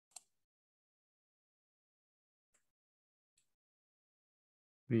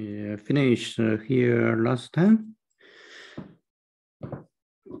We finished here last time.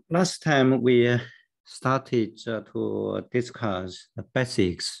 Last time we started to discuss the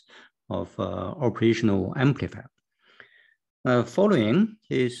basics of operational amplifier. Following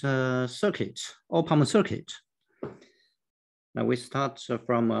is circuit, op-amp circuit. Now we start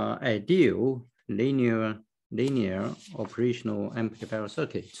from ideal linear operational amplifier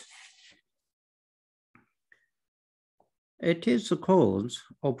circuit. It is called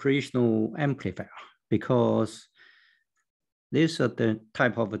operational amplifier because this the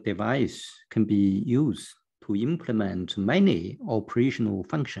type of device can be used to implement many operational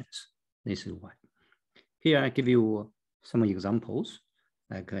functions. This is why. Here I give you some examples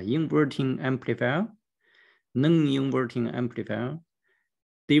like inverting amplifier, non-inverting amplifier,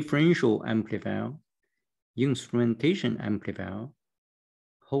 differential amplifier, instrumentation amplifier,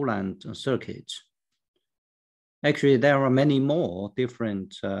 Holland circuit. Actually, there are many more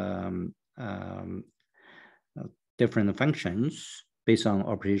different different functions based on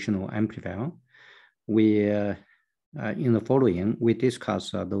operational amplifier. We in the following we discuss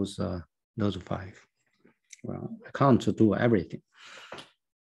those five. Well, I can't do everything.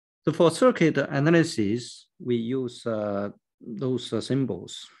 So for circuit analysis, we use those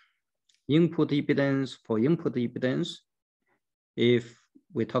symbols. Input impedance for input impedance. If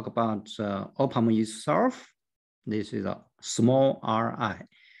we talk about op-amp itself, this is a small ri.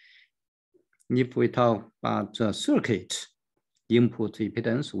 If we talk about circuit input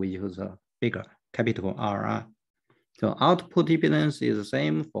impedance, we use a bigger capital Ri. So output impedance is the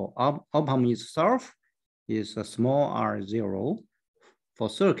same for op-amp itself, is a small R0. For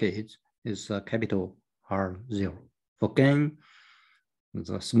circuit, is a capital R0. For gain, it's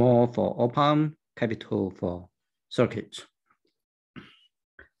a small for op-amp, capital for circuit.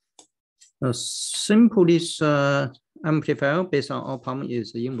 The simplest amplifier based on op-amp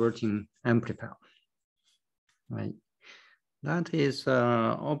is the inverting amplifier. Right. That is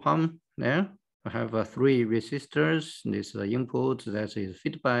op-amp there. I have three resistors. This is the input, that is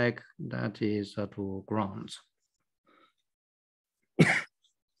feedback, that is to ground.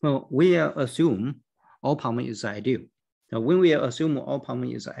 So we assume op-amp is ideal. Now, when we assume op-amp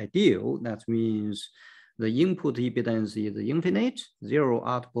is ideal, that means the input impedance is infinite, zero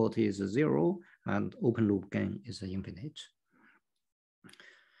output is zero, and open loop gain is infinite.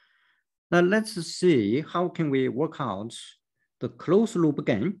 Now let's see how can we work out the closed loop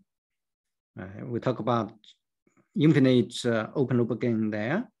gain. We talk about infinite open loop gain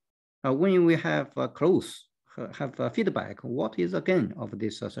there. When we have feedback, what is the gain of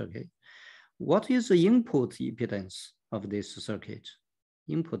this circuit? What is the input impedance of this circuit?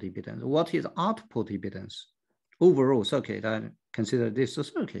 Input impedance. What is output impedance? Overall circuit, I consider this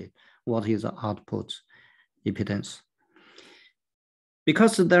circuit. What is the output impedance?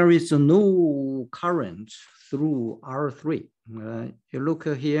 Because there is no current through R3. You look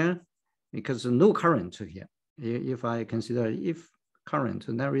here, because no current here. If I consider if current,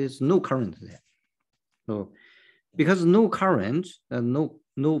 there is no current there. So because no current, no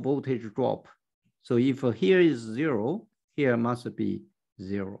voltage drop. So if here is zero, here must be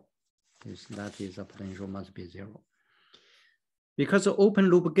zero. That is the potential must be zero. Because the open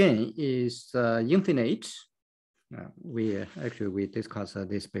loop gain is infinite, we discussed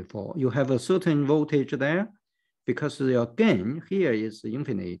this before. You have a certain voltage there because your gain here is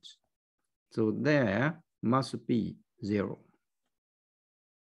infinite. So there must be zero.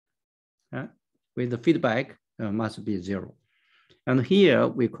 With the feedback, must be zero. And here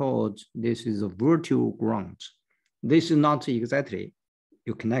we call this is a virtual ground. This is not exactly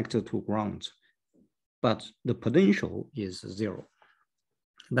you connect to ground, but the potential is zero.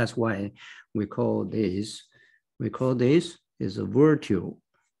 That's why we call this is a virtual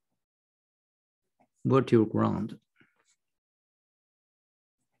ground.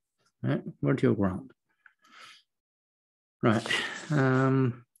 Right? Virtual ground. Right.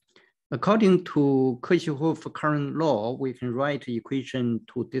 According to Kirchhoff current law, we can write the equation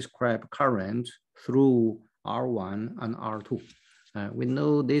to describe current through R1 and R2. We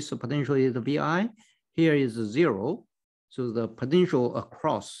know this potential is VI. Here is zero. So the potential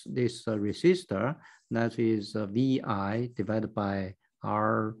across this resistor, that is VI divided by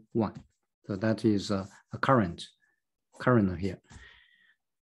R1. So that is a current here.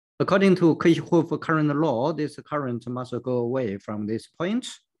 According to Kirchhoff current law, this current must go away from this point.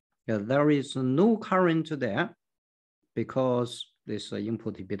 There is no current there because this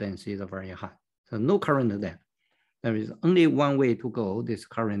input impedance is very high. So no current there. There is only one way to go. This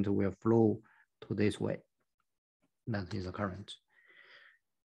current will flow to this way. That is the current.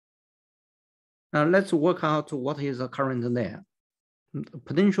 Now let's work out what is the current there.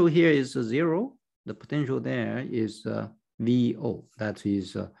 potential here is 0. The potential there is VO. That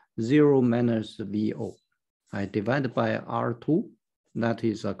is 0 minus VO. I divide by R2. That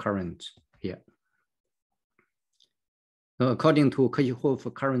is a current here. So according to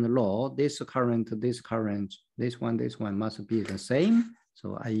Kirchhoff current law, this current, this one must be the same.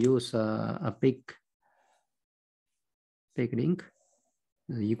 So I use a big link,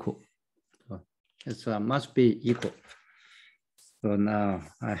 equal. So it must be equal. So now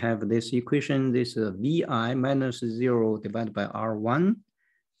I have this equation, this VI minus 0 divided by R1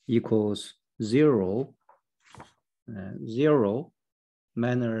 equals 0, 0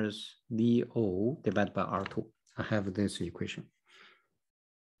 minus VO divided by R2. I have this equation.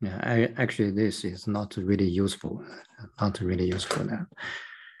 Yeah, actually this is not really useful, now.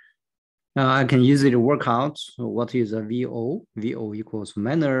 Now I can easily work out what is a VO. VO equals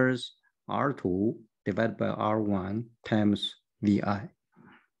minus R2 divided by R1 times VI.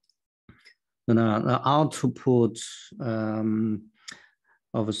 So now the output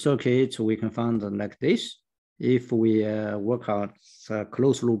of a circuit we can find like this. If we work out a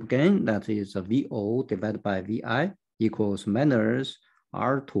closed loop gain, that is a VO divided by VI equals minus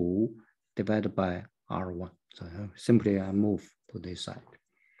R2 divided by R1. So simply I move to this side.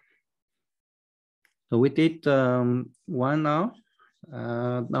 So we did one now.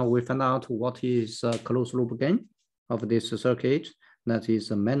 Now we find out what is a closed loop gain of this circuit. That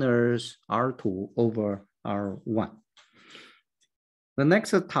is minus R2 over R1. The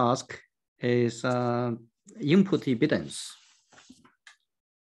next task is input impedance.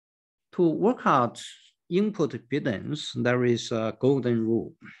 To work out input impedance, there is a golden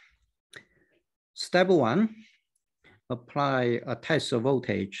rule. Step 1, apply a test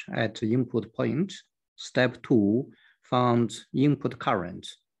voltage at input point. Step 2, find input current.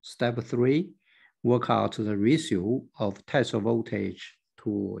 Step 3, work out the ratio of test voltage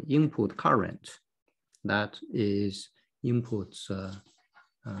to input current. That is input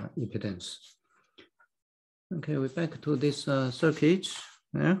impedance. Okay, we're back to this circuit.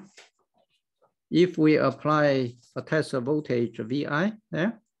 Yeah. If we apply a test voltage VI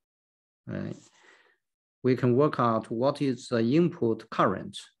there, we can work out what is the input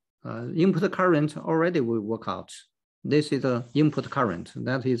current. Input current already we work out. This is the input current,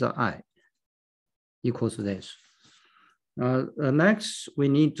 that is I, equals this. Next, we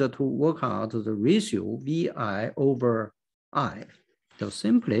need to work out the ratio VI over I. So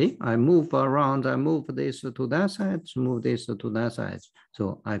simply, I move around, I move this to that side, move this to that side.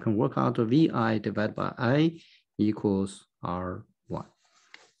 So I can work out VI divided by I equals R1.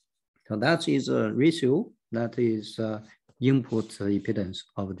 So that is a ratio, that is input impedance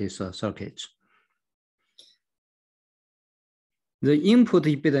of this circuit. The input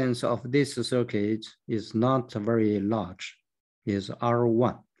impedance of this circuit is not very large, is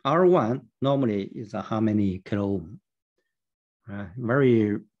R1. R1 normally is how many kilo ohm?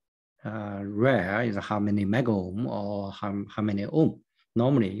 Very rare is how many mega ohm or how many ohm.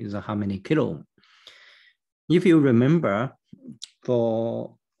 Normally is how many kilo ohm. If you remember,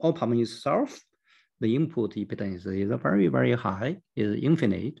 for op-amp itself, the input impedance is very, very high, is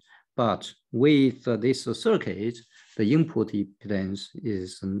infinite. But with this circuit, the input impedance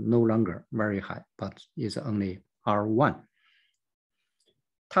is no longer very high, but is only R1.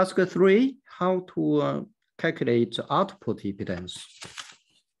 Task 3, how to calculate output impedance.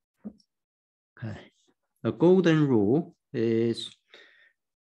 Okay. The golden rule is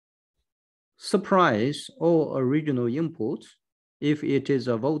surprise all original input. If it is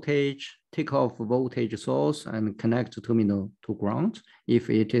a voltage, take off voltage source and connect terminal to ground. If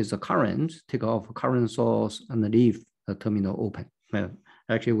it is a current, take off current source and leave the terminal open. Well,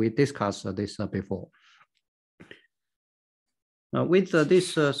 actually, we discussed this before. With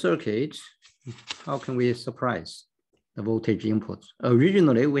this circuit, how can we surprise the voltage input?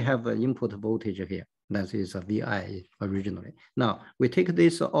 Originally, we have an input voltage here. That is a VI originally. Now, we take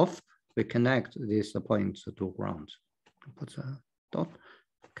this off, we connect this point to ground. Put a dot,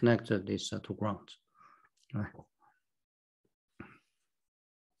 connect this to ground.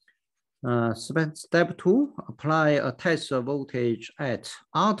 Step 2, apply a test voltage at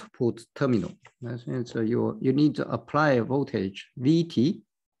output terminal. That means you need to apply a voltage VT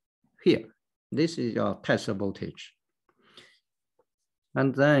here. This is your test voltage.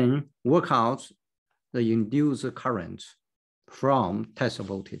 And then work out the induced current from test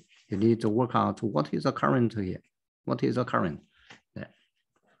voltage. You need to work out what is the current here. What is the current there?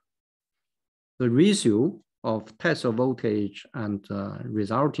 The ratio of test voltage and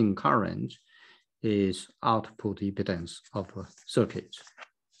resulting current is output impedance of a circuit.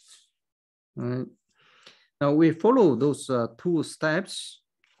 Now we follow those two steps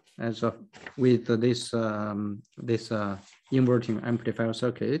as with this inverting amplifier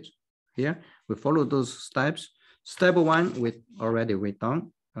circuit. Here we follow those steps. Step one, we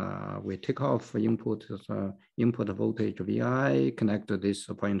done. We take off input voltage Vi, connect this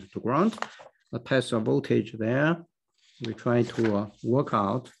point to ground. Test a voltage there. We try to work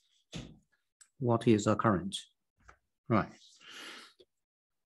out what is the current. Right.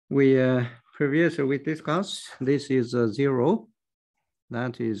 We previously we discussed this is 0.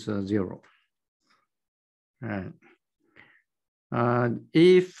 That is 0. Right.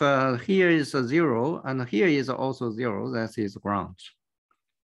 If here is a 0 and here is also 0, that is ground.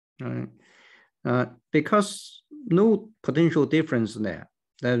 Right. Because no potential difference there,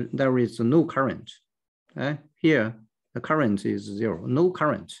 there is no current. Here, the current is 0, no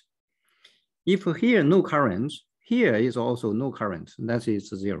current. If here no current, here is also no current, that is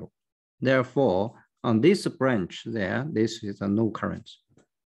 0. Therefore, on this branch there, this is a no current.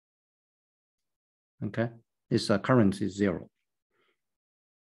 Okay, this current is 0.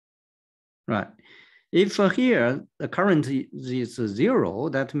 Right. If here the current is 0,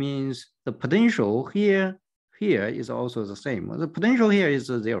 that means the potential here is also the same. The potential here is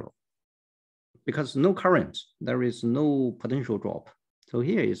 0 because no current, there is no potential drop. So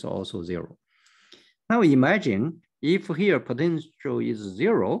here is also 0. Now imagine if here potential is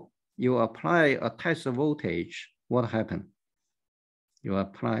 0, you apply a test voltage, what happens? You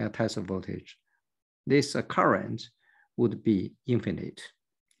apply a test voltage. This current would be infinite,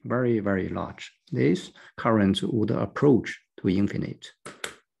 very, very large. This current would approach to infinite.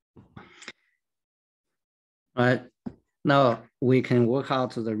 Right. Now we can work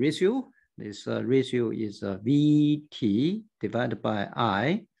out the ratio. This ratio is Vt divided by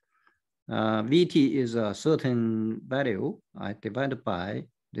I. Vt is a certain value. I divide by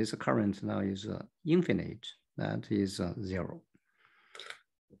this current now is infinite. That is 0.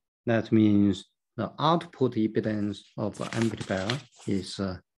 That means the output impedance of amplifier is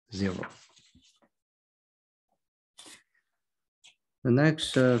 0. The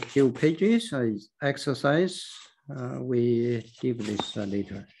next few pages is exercise. We give this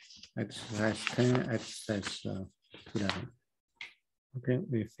later. Exercise 10, exercise 11. Okay,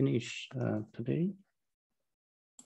 we finish today.